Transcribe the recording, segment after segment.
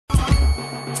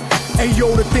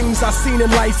Ayo, the things I seen in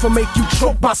life will make you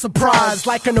choke by surprise.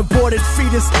 Like an aborted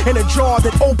fetus in a jar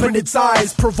that opened its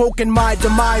eyes, provoking my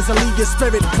demise, a leave your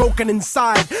spirit broken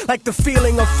inside. Like the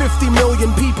feeling of 50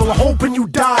 million people hoping you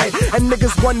die. And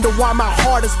niggas wonder why my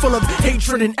heart is full of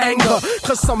hatred and anger.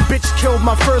 Cause some bitch killed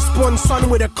my firstborn son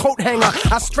with a coat hanger.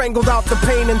 I strangled out the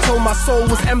pain until my soul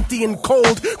was empty and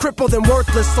cold, crippled and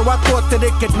worthless, so I thought that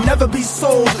it could never be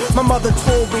sold. My mother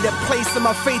told me that placing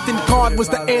my faith in God was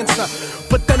the answer.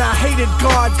 But then I hated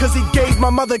God cause he gave my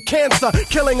mother cancer,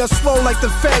 killing her slow like the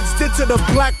feds did to the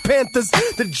Black Panthers.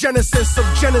 The genesis of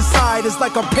genocide is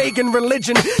like a pagan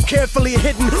religion, carefully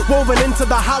hidden, woven into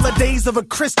the holidays of a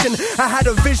Christian. I had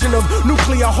a vision of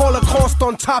nuclear holocaust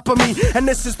on top of me, and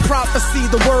this is prophecy,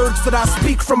 the words that I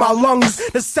speak from my lungs.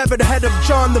 The severed head of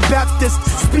John the Baptist,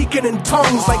 speaking in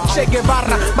tongues like Che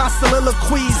Guevara. My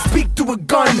soliloquies speak to a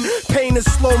gun. Pain is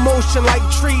slow motion like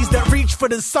trees that reach for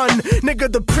the sun. Nigga,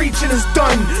 the preaching is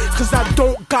done, cause I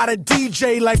don't got a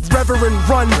DJ like Reverend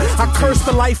Run. I curse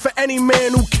the life of any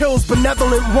man who kills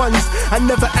benevolent ones. I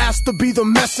never asked to be the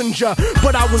messenger,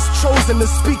 but I was chosen to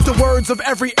speak the words of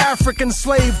every African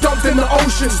slave dumped in the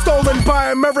ocean, stolen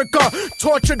by America,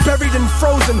 tortured, buried and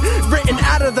frozen, written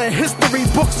out of the history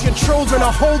books your children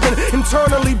are holding,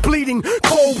 internally bleeding,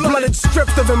 cold-blooded,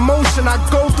 stripped of emotion. I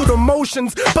go through the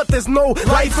motions, but there's no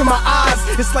life in my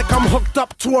eyes. It's like I'm hooked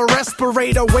up to a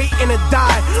respirator waiting to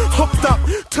die, hooked up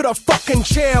to the fucking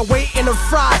chair waiting to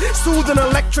fry, soothing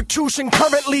electrocution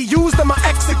currently used in my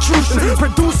execution,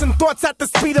 producing thoughts at the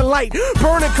speed of light,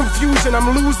 burning confusion.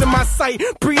 I'm losing my sight,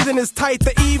 breathing is tight,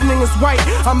 the evening is white.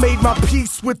 I made my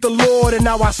peace with the Lord and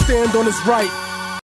now I stand on his right.